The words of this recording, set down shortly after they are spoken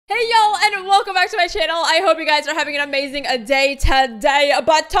welcome back to my channel. I hope you guys are having an amazing day today.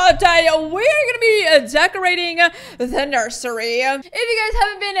 But today we are going to be decorating the nursery. If you guys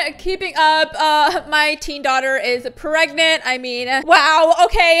haven't been keeping up, my teen daughter is pregnant. I mean, wow,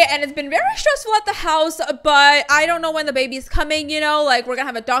 okay, and it's been very stressful at the house, but I don't know when the baby's coming, you know, like we're gonna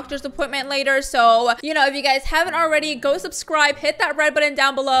have a doctor's appointment later. So, you know, if you guys haven't already, go subscribe, hit that red button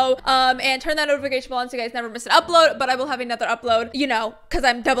down below, and turn that notification bell on so you guys never miss an upload. But I will have another upload, you know, because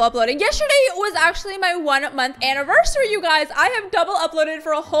I'm double uploading. Yesterday was actually my 1 month anniversary, you guys. I have double uploaded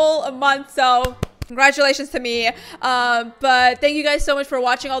for a whole month, so congratulations to me. But thank you guys so much for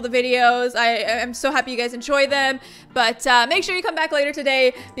watching all the videos. I am so happy you guys enjoy them. But make sure you come back later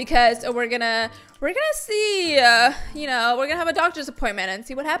today because we're gonna see, you know, we're gonna have a doctor's appointment and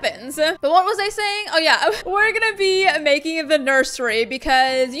see what happens. But what was I saying? Oh yeah, we're gonna be making the nursery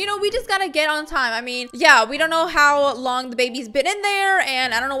because, you know, we just gotta get on time. I mean, yeah, we don't know how long the baby's been in there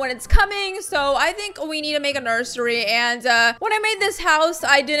and I don't know when it's coming. So I think we need to make a nursery. And when I made this house,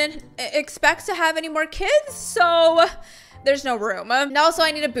 I didn't expect to have any more kids. So there's no room. And also I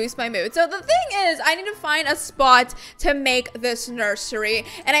need to boost my mood. So the thing is, I need to find a spot to make this nursery.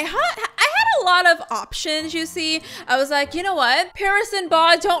 And I had a lot of options, you see. I was like, you know what? Paris and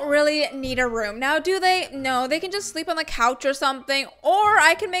Ba don't really need a room. Now, do they? No, they can just sleep on the couch or something. Or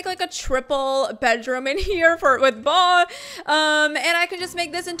I can make like a triple bedroom in here with Ba. And I can just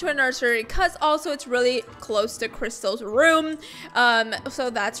make this into a nursery because also it's really close to Crystal's room.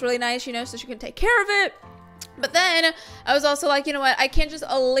 So that's really nice, you know, so she can take care of it. But then I was also like, you know what? I can't just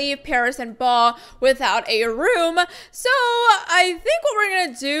leave Paris and Ba without a room. So I think what we're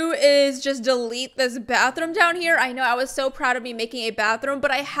going to do is just delete this bathroom down here. I know I was so proud of me making a bathroom,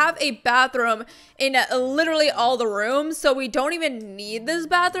 but I have a bathroom in literally all the rooms. So we don't even need this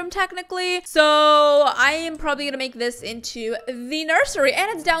bathroom technically. So I am probably going to make this into the nursery,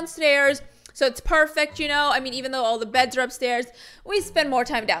 and it's downstairs. So it's perfect, you know. I mean, even though all the beds are upstairs, we spend more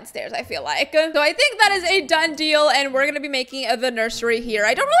time downstairs, I feel like. So I think that is a done deal, and we're going to be making the nursery here.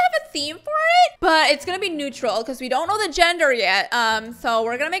 I don't really have a theme for it, but it's going to be neutral because we don't know the gender yet. So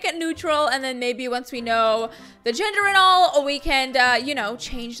we're going to make it neutral, and then maybe once we know the gender and all, we can, you know,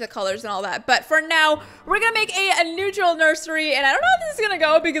 change the colors and all that. But for now, we're going to make a neutral nursery, and I don't know how this is going to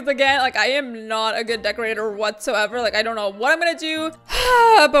go because, again, like, I am not a good decorator whatsoever. Like, I don't know what I'm going to do,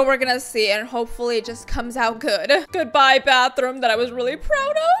 but we're going to see, and hopefully it just comes out good. Goodbye, bathroom that I was really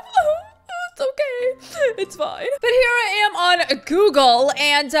proud of. It's okay. It's fine. But here I am on Google,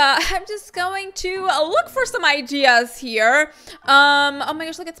 and I'm just going to look for some ideas here. Oh my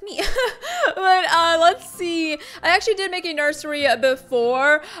gosh, look, it's me. But let's see. I actually did make a nursery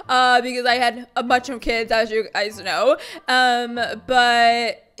before because I had a bunch of kids, as you guys know.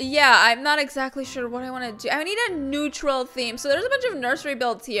 But yeah, I'm not exactly sure what I want to do. I need a neutral theme. So there's a bunch of nursery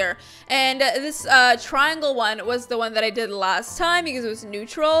builds here. And this triangle one was the one that I did last time because it was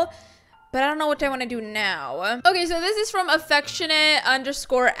neutral. But I don't know what I want to do now. Okay, so this is from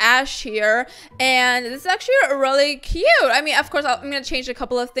affectionate_Ash here. And this is actually really cute. I mean, of course, I'm going to change a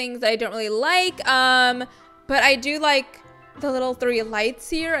couple of things that I don't really like. But I do like the little 3 lights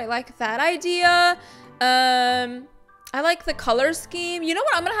here. I like that idea. I like the color scheme. You know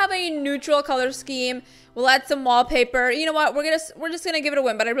what? I'm gonna have a neutral color scheme. We'll add some wallpaper. You know what? We're just gonna give it a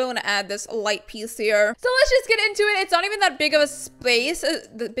win, but I really want to add this light piece here. So let's just get into it. It's not even that big of a space.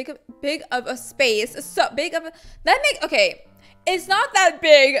 Big of a space. So big of a, okay. It's not that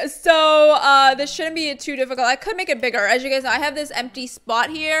big, so this shouldn't be too difficult. I could make it bigger. As you guys know, I have this empty spot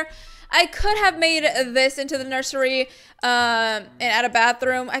here. I could have made this into the nursery and add a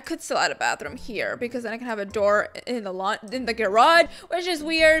bathroom. I could still add a bathroom here because then I can have a door in the garage, which is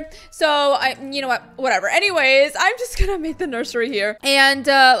weird. So you know what, whatever. Anyways, I'm just gonna make the nursery here, and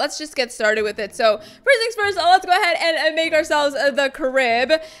let's just get started with it. So first things first, let's go ahead and make ourselves the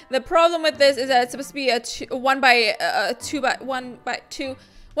crib. The problem with this is that it's supposed to be a 1 by 2 by 1 by 2.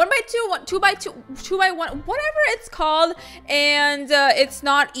 1 by 2, 2 by 2, 2 by 1, whatever it's called, and it's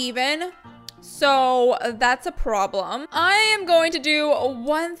not even. So that's a problem. I am going to do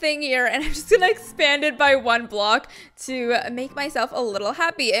one thing here, and I'm just gonna expand it by 1 block to make myself a little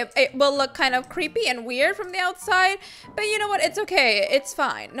happy. It will look kind of creepy and weird from the outside, but you know what? It's okay. It's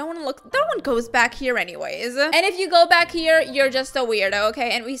fine. No one goes back here anyways. And if you go back here, you're just a weirdo,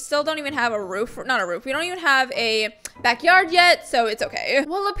 okay? And we still don't even have a roof. Not a roof. We don't even have a backyard yet, so it's okay.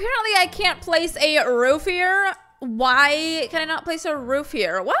 Well, apparently I can't place a roof here. Why can I not place a roof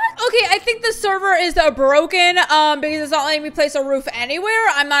here? What? Okay, I think the server is broken because it's not letting me place a roof anywhere.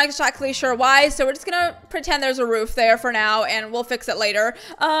 I'm not exactly sure why, so we're just gonna pretend there's a roof there for now and we'll fix it later.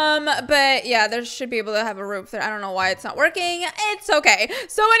 But yeah, there should be able to have a roof there. I don't know why it's not working. It's okay.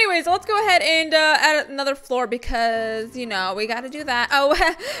 So anyways, let's go ahead and add another floor because, you know, we gotta do that. Oh,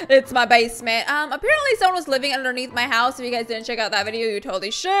 it's my basement. Apparently someone was living underneath my house. If you guys didn't check out that video, you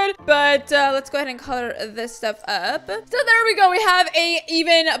totally should. But let's go ahead and color this stuff up. So there we go. We have a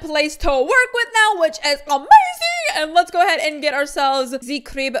even place to work with now, which is amazing. And let's go ahead and get ourselves the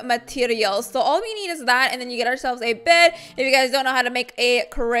crib materials. So all we need is that, and then you get ourselves a bed. If you guys don't know how to make a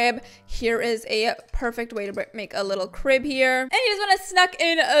crib, here is a perfect way to make a little crib here. And you just want to snuck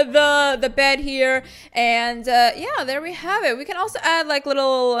in the bed here, and yeah, there we have it. We can also add like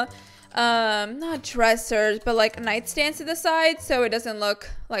little not dressers, but like nightstands to the side so it doesn't look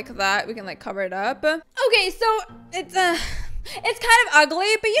like that. We can like cover it up. Okay, so it's kind of ugly,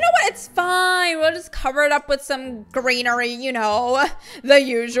 but you know what? It's fine. We'll just cover it up with some greenery, you know, the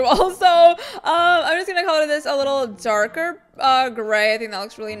usual. So I'm just gonna color this a little darker gray. I think that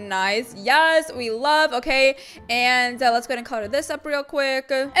looks really nice. Yes, we love. Okay, and let's go ahead and color this up real quick,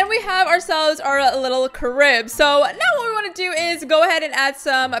 and we have ourselves our little crib. So now what we want to do is go ahead and add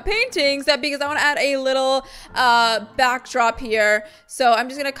some paintings because I want to add a little backdrop here. So I'm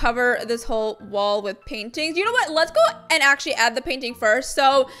just gonna cover this whole wall with paintings. You know what, let's go and actually add the painting first.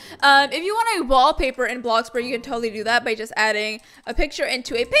 So if you want a wallpaper in BLOXBURG, you can totally do that by just adding a picture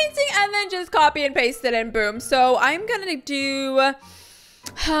into a painting and then just copy and paste it and boom. So I'm gonna do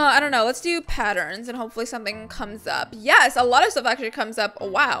I don't know, let's do patterns and hopefully something comes up. Yes, a lot of stuff actually comes up.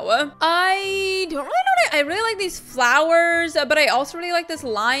 Wow. I don't really know. I really like these flowers, but I also really like this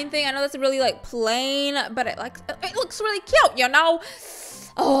line thing. I know that's really like plain, but it looks really cute, you know?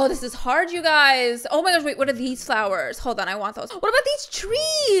 Oh, this is hard, you guys. Oh my gosh, wait, what are these flowers? Hold on, I want those. What about these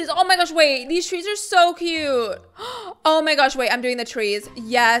trees? Oh my gosh, wait, these trees are so cute. Oh my gosh, wait, I'm doing the trees.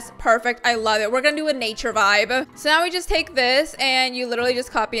 Yes, perfect, I love it. We're gonna do a nature vibe. So now we just take this and you literally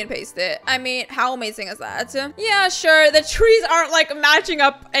just copy and paste it. I mean, how amazing is that? Yeah, sure, the trees aren't like matching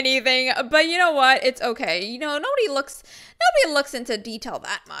up anything, but you know what? It's okay. You know, nobody looks into detail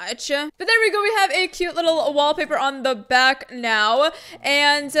that much. But there we go. We have a cute little wallpaper on the back now.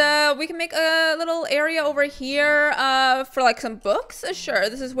 And we can make a little area over here for like some books. Sure,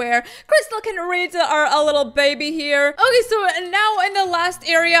 this is where Crystal can read our little baby here. Okay, so now in the last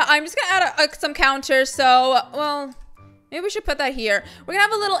area, I'm just gonna add some counters. So, well, maybe we should put that here. We're gonna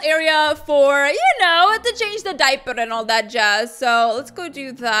have a little area for, you know, to change the diaper and all that jazz. So let's go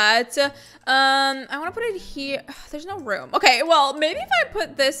do that. I want to put it here. Ugh, there's no room. Okay, well, maybe if I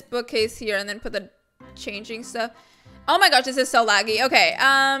put this bookcase here and then put the changing stuff. Oh my gosh, this is so laggy. Okay,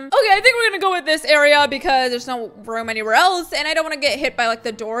 I think we're gonna go with this area because there's no room anywhere else, and I don't want to get hit by like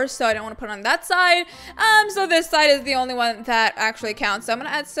the doors, so I don't want to put it on that side. So this side is the only one that actually counts. So I'm gonna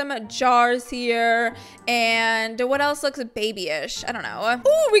add some jars here, and what else looks babyish? I don't know.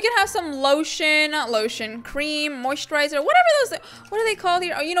 Ooh, we can have some lotion, cream, moisturizer, whatever those. What are they called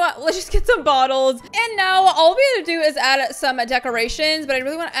here? Oh, you know what? Let's just get some bottles. And now all we have to do is add some decorations, but I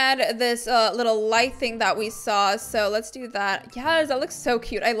really want to add this little light thing that we saw. So let's do that. Yes, that looks so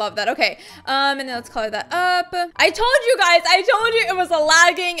cute. I love that. Okay, and then let's color that up. I told you guys, it was a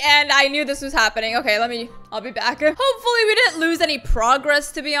lagging and I knew this was happening. Okay, I'll be back. Hopefully we didn't lose any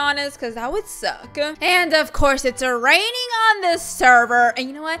progress, to be honest, because that would suck. And of course it's raining on this server, and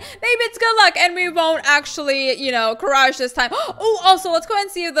you know what? Maybe it's good luck and we won't actually, you know, crash this time. Oh, also let's go ahead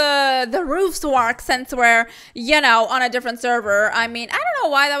and see if the roofs work since we're, you know, on a different server. I mean, I don't know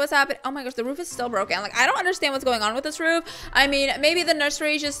why that was happening. Oh my gosh, the roof is still broken. Like, I don't understand what's going on with this roof. I mean, maybe the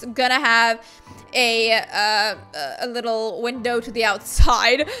nursery is just gonna have a little window to the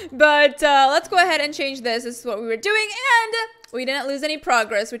outside, but let's go ahead and change this. This is what we were doing, and we didn't lose any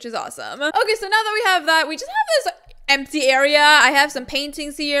progress, which is awesome. Okay, so now that we have that, we just have this empty area. I have some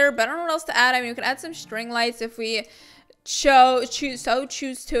paintings here, but I don't know what else to add. I mean, we can add some string lights if we choose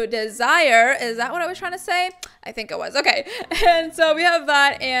to desire. Is that what I was trying to say? I think it was. Okay, and so we have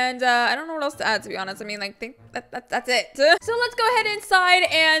that, and I don't know what else to add, to be honest. I mean, like, that's it. So let's go ahead inside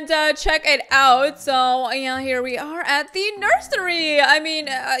and check it out. So yeah, here we are at the nursery. I mean,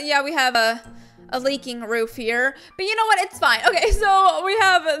 yeah, we have a leaking roof here, but you know what, it's fine. Okay, so we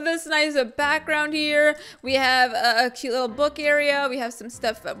have this nice background here. We have a cute little book area. We have some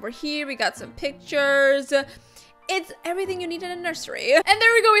stuff over here. We got some pictures. It's everything you need in a nursery. And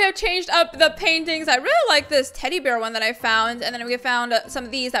there we go. We have changed up the paintings. I really like this teddy bear one that I found. And then we found some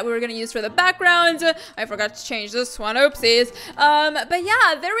of these that we were going to use for the background. I forgot to change this one. Oopsies. But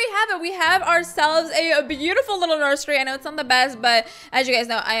yeah, there we have it. We have ourselves a beautiful little nursery. I know it's not the best, but as you guys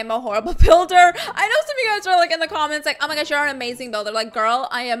know, I am a horrible builder. I know some of you guys are like in the comments like, oh my gosh, you're an amazing builder. Like, girl,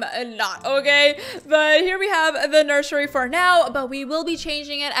 I am not, okay? But here we have the nursery for now, but we will be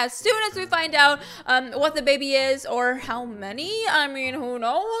changing it as soon as we find out what the baby is or how many. I mean, who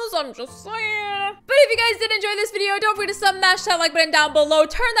knows? I'm just saying. But if you guys did enjoy this video, don't forget to smash that like button down below.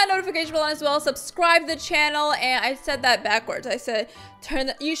 Turn that notification bell on as well. Subscribe to the channel. And I said that backwards. I said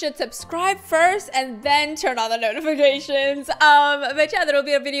you should subscribe first and then turn on the notifications. But yeah, there'll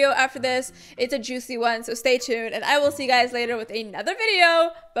be a video after this. It's a juicy one, so stay tuned. And I will see you guys later with another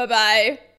video. Bye-bye.